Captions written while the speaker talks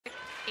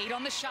8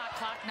 on the shot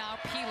clock now.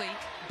 Pili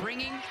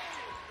bringing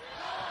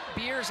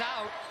Beers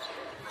out.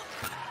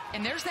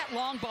 And there's that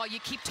long ball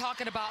you keep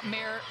talking about,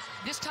 Mayor.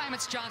 This time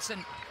it's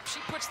Johnson. She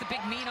puts the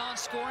big mean on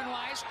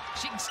scoring-wise.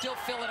 She can still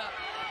fill it up.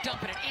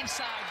 Dumping it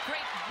inside.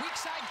 Great weak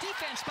side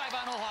defense by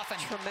Van Oelhoffen.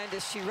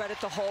 Tremendous. She read it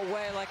the whole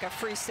way like a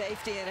free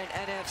safety in an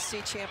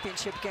NFC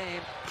championship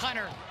game.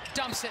 Hunter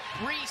dumps it.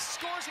 Reese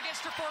scores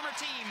against her former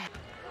team.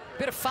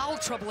 Bit of foul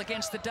trouble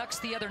against the Ducks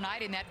the other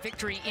night in that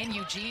victory in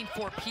Eugene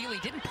for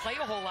Pili. Didn't play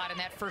a whole lot in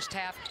that first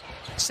half.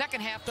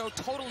 Second half, though,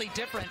 totally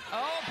different.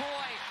 Oh,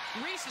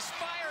 boy. Reese is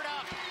fired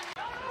up.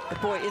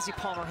 But boy, Izzy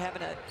Palmer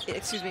having a,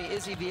 Izzy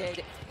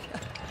Vieda.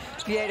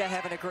 Vieda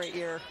having a great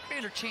year.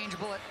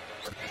 Interchangeable.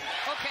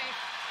 Okay.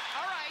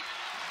 All right.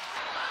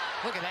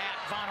 Look at that.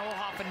 Van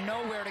Oelhoffen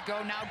nowhere to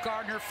go. Now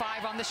Gardner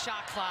 5 on the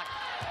shot clock.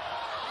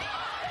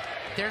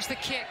 There's the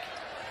kick.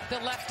 The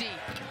lefty.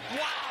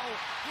 Wow.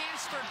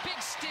 Hansford, big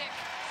stick.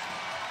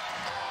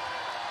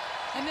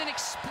 And then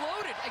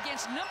exploded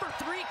against number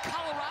 3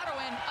 Colorado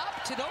and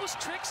up to those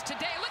tricks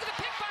today. Look at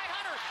the pick by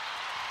Hunter.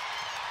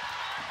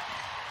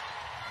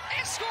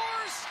 And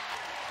scores.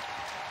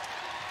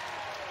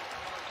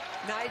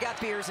 Now you got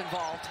Beers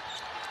involved.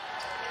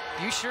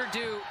 You sure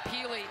do.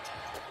 Pili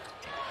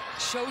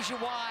shows you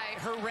why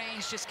her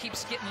range just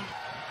keeps getting.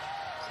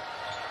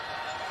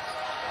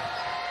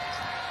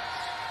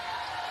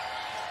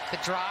 The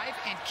drive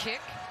and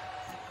kick.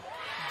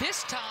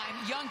 This time,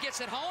 Young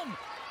gets it home.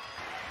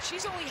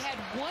 She's only had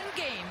 1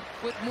 game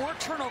with more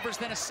turnovers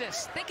than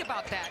assists. Think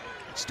about that.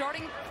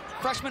 Starting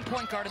freshman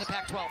point guard in the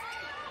Pac-12.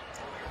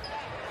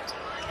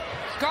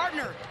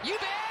 Gardner, you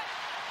bet.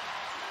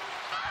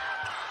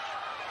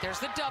 There's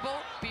the double.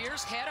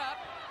 Beers head up.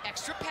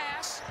 Extra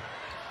pass.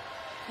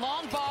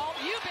 Long ball.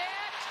 You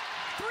bet.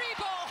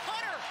 3-ball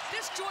Hunter.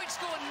 This joint's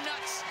going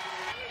nuts.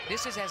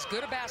 This is as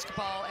good a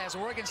basketball as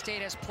Oregon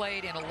State has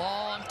played in a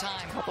long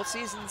time. Couple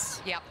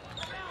seasons. Yep.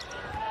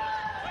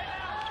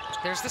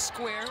 There's the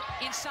square.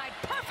 Inside.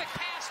 Perfect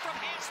pass from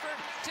Hansford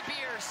to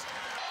Beers.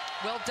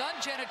 Well done,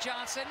 Jenna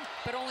Johnson,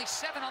 but only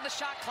 7 on the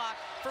shot clock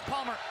for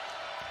Palmer.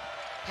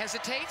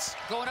 Hesitates.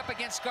 Going up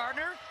against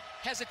Gardner.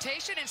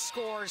 Hesitation and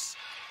scores.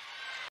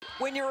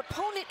 When your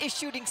opponent is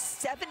shooting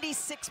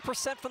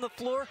 76% from the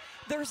floor,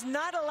 there's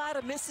not a lot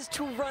of misses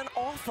to run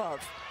off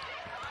of.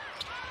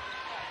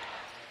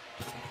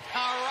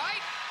 All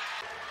right.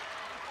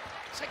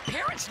 It's like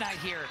parents' night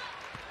here.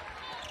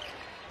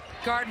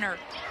 Gardner.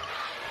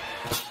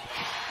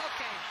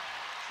 Okay.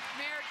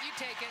 Merritt, you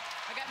take it.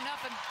 I got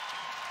nothing.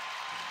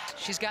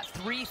 She's got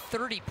 3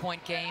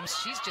 30-point games.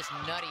 She's just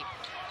nutty.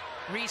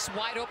 Reese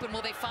wide open.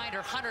 Will they find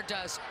her? Hunter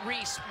does.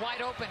 Reese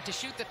wide open to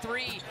shoot the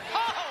 3.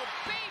 Oh,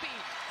 baby!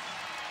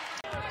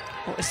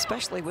 Well,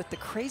 especially with the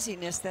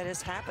craziness that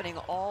is happening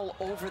all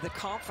over the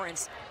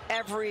conference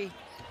every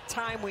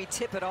time we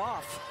tip it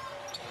off.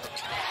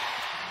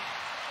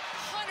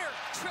 Hunter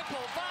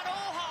triple. Van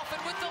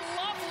Oelhoffen with the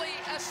lovely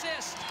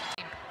assist.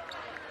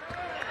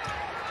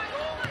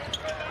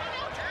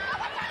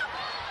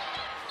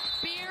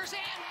 Beers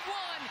and 1.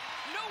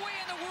 No way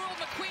in the world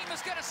McQueen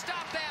was going to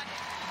stop that.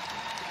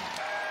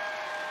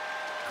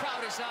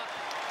 Crowd is up.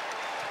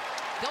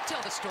 They'll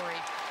tell the story.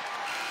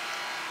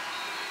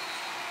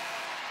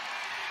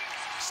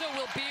 So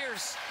will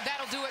Beers.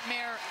 That'll do it,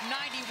 Mayor.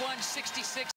 91-66.